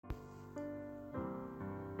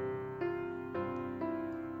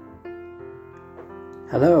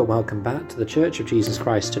Hello and welcome back to the Church of Jesus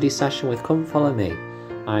Christ study session with Come Follow Me.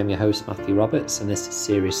 I'm your host Matthew Roberts and this is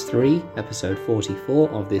Series 3, Episode 44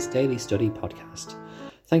 of this daily study podcast.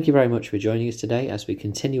 Thank you very much for joining us today as we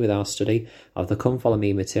continue with our study of the Come Follow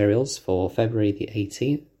Me materials for February the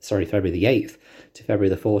 8th to February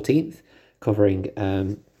the 14th, covering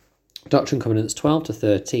Doctrine and Covenants 12 to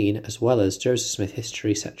 13, as well as Joseph Smith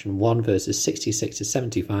History, Section 1, verses 66 to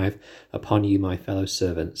 75, Upon You, My Fellow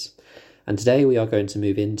Servants. And today we are going to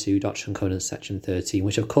move into Doctrine and Covenants Section 13,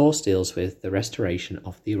 which of course deals with the restoration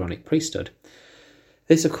of the Aaronic priesthood.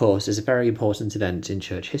 This, of course, is a very important event in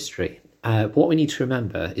church history. What we need to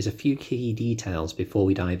remember is a few key details before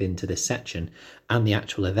we dive into this section and the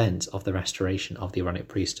actual event of the restoration of the Aaronic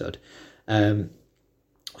priesthood.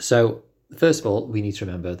 So, first of all, we need to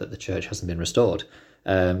remember that the church hasn't been restored.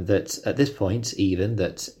 That at this point, even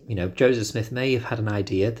that, Joseph Smith may have had an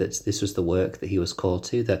idea that this was the work that he was called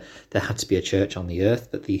to, that there had to be a church on the earth,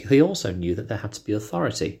 but he also knew that there had to be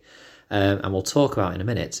authority. And we'll talk about in a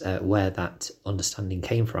minute where that understanding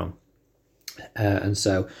came from. And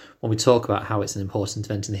so when we talk about how it's an important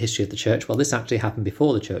event in the history of the church, well, this actually happened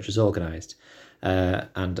before the church was organised.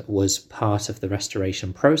 And was part of the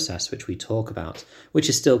restoration process, which we talk about, which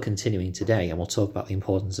is still continuing today. And we'll talk about the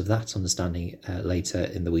importance of that understanding later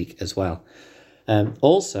in the week as well.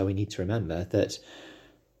 Also, we need to remember that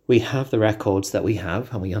we have the records that we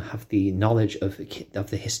have, and we have the knowledge of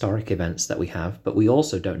the historic events that we have, but we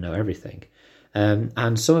also don't know everything.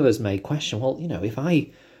 And some of us may question, well, if I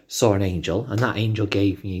saw an angel and that angel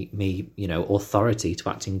gave me authority to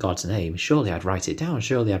act in God's name, surely I'd write it down,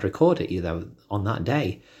 surely I'd record it on that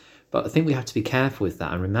day. But I think we have to be careful with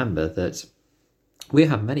that and remember that we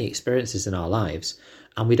have many experiences in our lives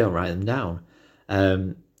and we don't write them down.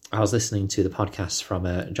 I was listening to the podcast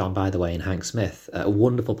from John By the Way and Hank Smith, a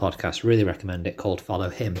wonderful podcast, really recommend it, called Follow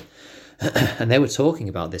Him. And they were talking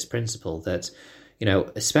about this principle that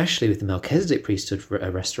especially with the Melchizedek priesthood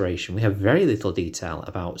restoration, we have very little detail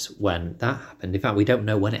about when that happened. In fact, we don't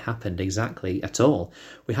know when it happened exactly at all.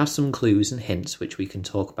 We have some clues and hints, which we can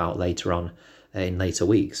talk about later on in later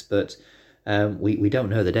weeks, but we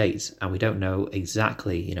don't know the dates, and we don't know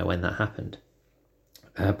exactly, when that happened.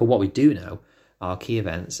 But what we do know are key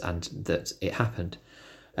events and that it happened.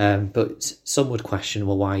 But some would question,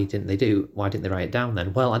 well, why didn't they write it down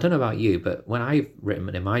then? Well, I don't know about you, but when I've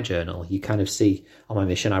written in my journal, you kind of see on my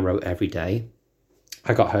mission, I wrote every day.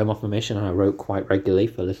 I got home off my mission and I wrote quite regularly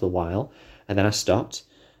for a little while, and then I stopped.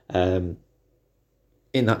 In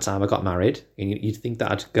that time, I got married, and you'd think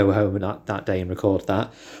that I'd go home that day and record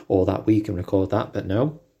that, or that week and record that, but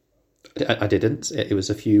no, I didn't. It was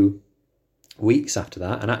a few weeks after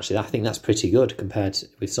that, and actually I think that's pretty good compared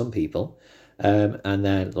with some people. And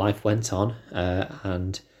then life went on,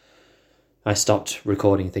 and I stopped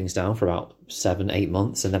recording things down for about 7-8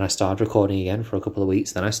 months, and then I started recording again for a couple of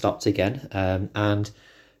weeks, then I stopped again, and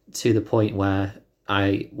to the point where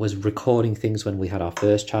I was recording things when we had our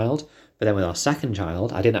first child, but then with our second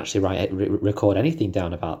child, I didn't actually record anything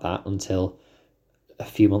down about that until a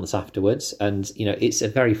few months afterwards. And it's a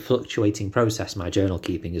very fluctuating process. My journal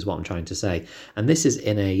keeping is what I'm trying to say, and this is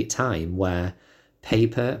in a time where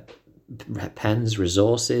paper, pens,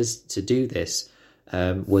 resources to do this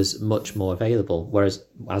was much more available, whereas,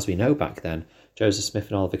 as we know, back then Joseph Smith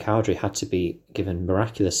and Oliver Cowdery had to be given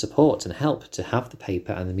miraculous support and help to have the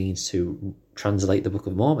paper and the means to translate the Book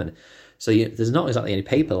of Mormon. So there's not exactly any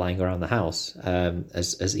paper lying around the house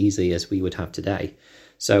as easily as we would have today.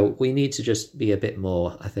 So we need to just be a bit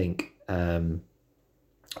more, I think,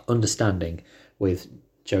 understanding with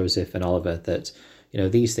Joseph and Oliver that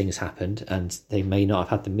these things happened, and they may not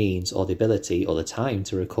have had the means or the ability or the time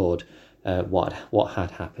to record what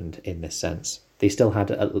had happened in this sense. They still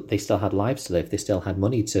had lives to live. They still had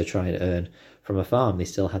money to try and earn from a farm. They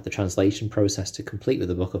still had the translation process to complete with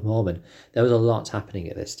the Book of Mormon. There was a lot happening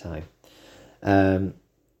at this time.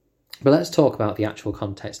 But let's talk about the actual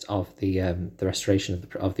context of the restoration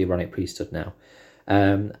of the Aaronic priesthood now.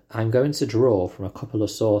 I'm going to draw from a couple of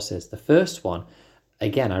sources. The first one,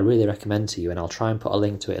 again, I really recommend to you, and I'll try and put a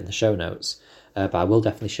link to it in the show notes, but I will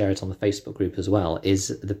definitely share it on the Facebook group as well,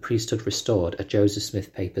 is The Priesthood Restored, a Joseph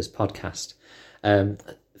Smith Papers podcast.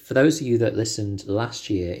 For those of you that listened last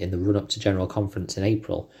year in the run-up to General Conference in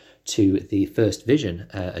April to the First Vision,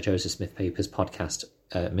 a Joseph Smith Papers podcast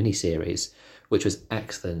mini-series, which was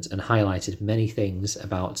excellent and highlighted many things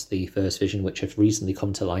about the First Vision, which have recently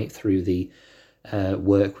come to light through the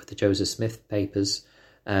work with the Joseph Smith Papers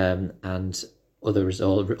and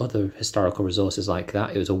other historical resources like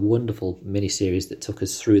that. It was a wonderful mini-series that took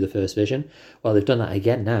us through the First Vision. Well, they've done that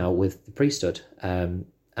again now with the priesthood. And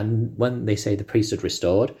when they say the priesthood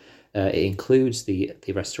restored, It includes the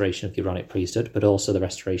restoration of the Aaronic priesthood, but also the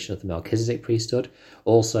restoration of the Melchizedek priesthood,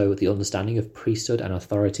 also the understanding of priesthood and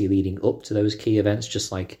authority leading up to those key events,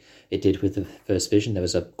 just like it did with the first vision. There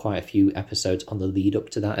was quite a few episodes on the lead up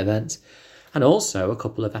to that event, and also a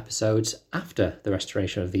couple of episodes after the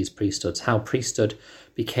restoration of these priesthoods, how priesthood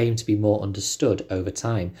became to be more understood over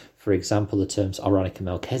time. For example, the terms Aaronic and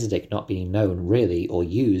Melchizedek not being known really or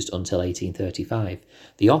used until 1835,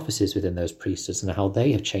 the offices within those priesthoods and how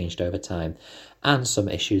they have changed over time, and some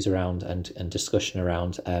issues around and discussion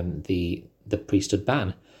around the priesthood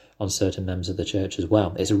ban on certain members of the church as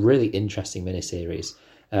well. It's a really interesting mini-series,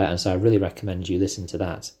 and so I really recommend you listen to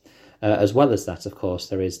that. As well as that, of course,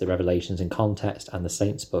 there is the Revelations in Context and the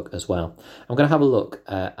Saints book as well. I'm going to have a look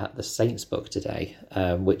at the Saints book today,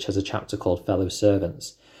 which has a chapter called Fellow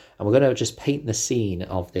Servants. And we're going to just paint the scene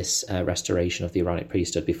of this restoration of the Aaronic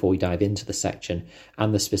priesthood before we dive into the section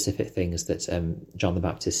and the specific things that John the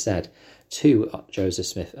Baptist said to Joseph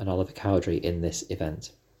Smith and Oliver Cowdery in this event.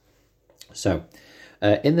 So,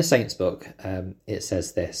 in the Saints book, it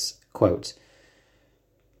says this, quote,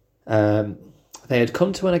 they had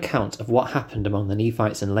come to an account of what happened among the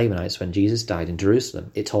Nephites and Lamanites when Jesus died in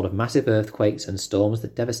Jerusalem. It told of massive earthquakes and storms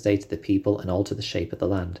that devastated the people and altered the shape of the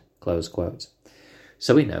land. Close quote.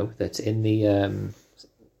 So we know that in the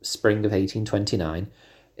spring of 1829,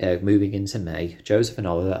 moving into May, Joseph and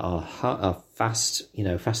Oliver are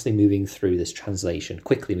fastly moving through this translation,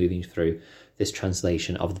 quickly moving through this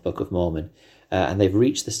translation of the Book of Mormon. And they've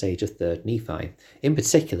reached the stage of 3rd Nephi. In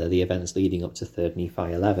particular, the events leading up to 3rd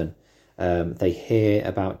Nephi 11. They hear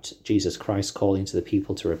about Jesus Christ calling to the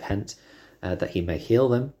people to repent, that he may heal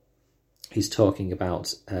them. He's talking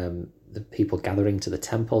about the people gathering to the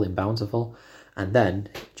temple in Bountiful. And then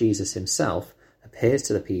Jesus himself appears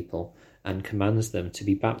to the people and commands them to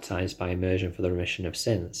be baptized by immersion for the remission of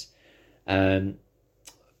sins. And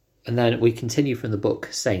then we continue from the book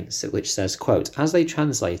Saints, which says, quote, as they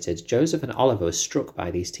translated, Joseph and Oliver were struck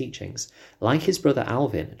by these teachings. Like his brother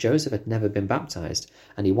Alvin, Joseph had never been baptized,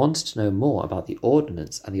 and he wanted to know more about the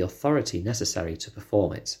ordinance and the authority necessary to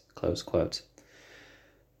perform it. Close quote.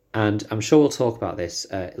 And I'm sure we'll talk about this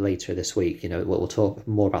later this week. We'll talk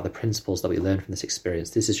more about the principles that we learned from this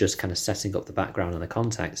experience. This is just kind of setting up the background and the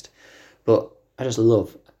context. But I just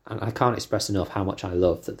love, and I can't express enough how much I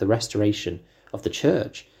love, that the restoration of the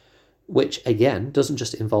church, which again doesn't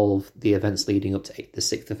just involve the events leading up to the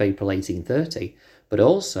 6th of April 1830, but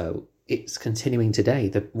also it's continuing today.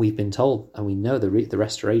 That we've been told and we know the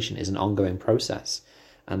restoration is an ongoing process,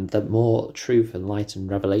 and the more truth and light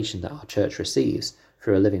and revelation that our church receives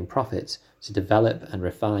through a living prophet to develop and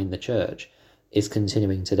refine the church is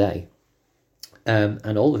continuing today.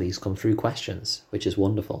 And all of these come through questions, which is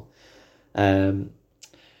wonderful. And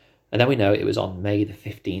then we know it was on May the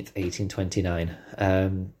 15th, 1829,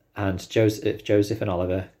 and Joseph and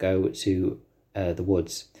Oliver go to the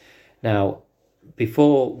woods. Now,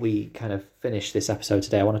 before we kind of finish this episode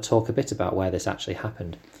today, I want to talk a bit about where this actually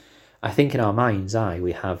happened. I think in our mind's eye,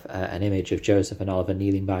 we have an image of Joseph and Oliver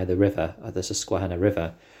kneeling by the river, the Susquehanna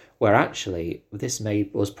River, where actually this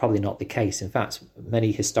was probably not the case. In fact,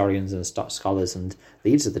 many historians and scholars and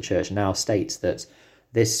leaders of the church now state that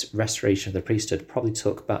this restoration of the priesthood probably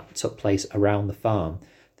took place around the farm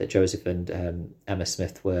that Joseph and Emma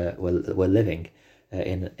Smith were living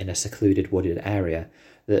in a secluded wooded area.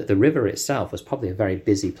 The river itself was probably a very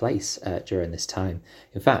busy place during this time.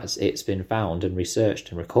 In fact, it's been found and researched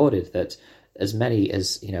and recorded that as many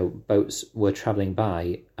as boats were travelling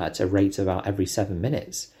by at a rate of about every 7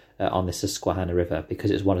 minutes on the Susquehanna River,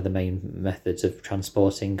 because it's one of the main methods of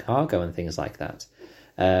transporting cargo and things like that.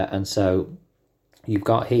 And so you've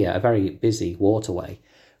got here a very busy waterway,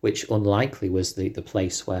 which unlikely was the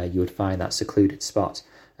place where you would find that secluded spot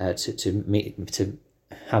to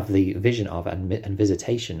have the vision of and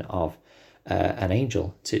visitation of an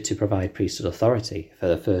angel to provide priesthood authority for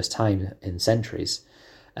the first time in centuries.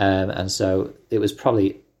 And so it was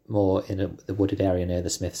probably more in the wooded area near the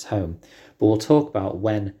Smiths' home. But we'll talk about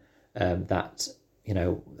when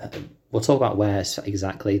we'll talk about where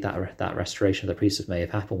exactly that restoration of the priesthood may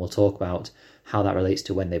have happened. We'll talk about how that relates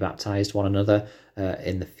to when they baptized one another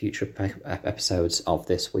in the future episodes of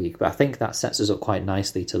this week. But I think that sets us up quite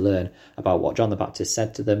nicely to learn about what John the Baptist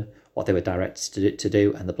said to them, what they were directed to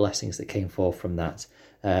do, and the blessings that came forth from that.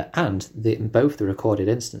 And in both the recorded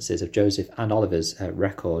instances of Joseph and Oliver's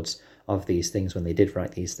records of these things when they did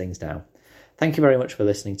write these things down. Thank you very much for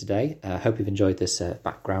listening today. I hope you've enjoyed this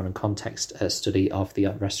background and context study of the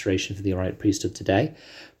restoration for the Aaronic priesthood today.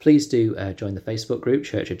 Please do join the Facebook group,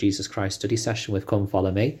 Church of Jesus Christ Study Session with Come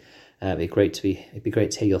Follow Me. It'd be great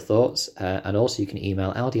to hear your thoughts. And also you can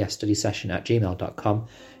email ldsstudysession@gmail.com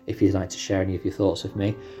if you'd like to share any of your thoughts with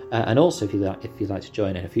me. And also if you'd like to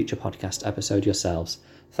join in a future podcast episode yourselves.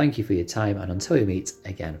 Thank you for your time, and until we meet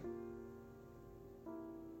again.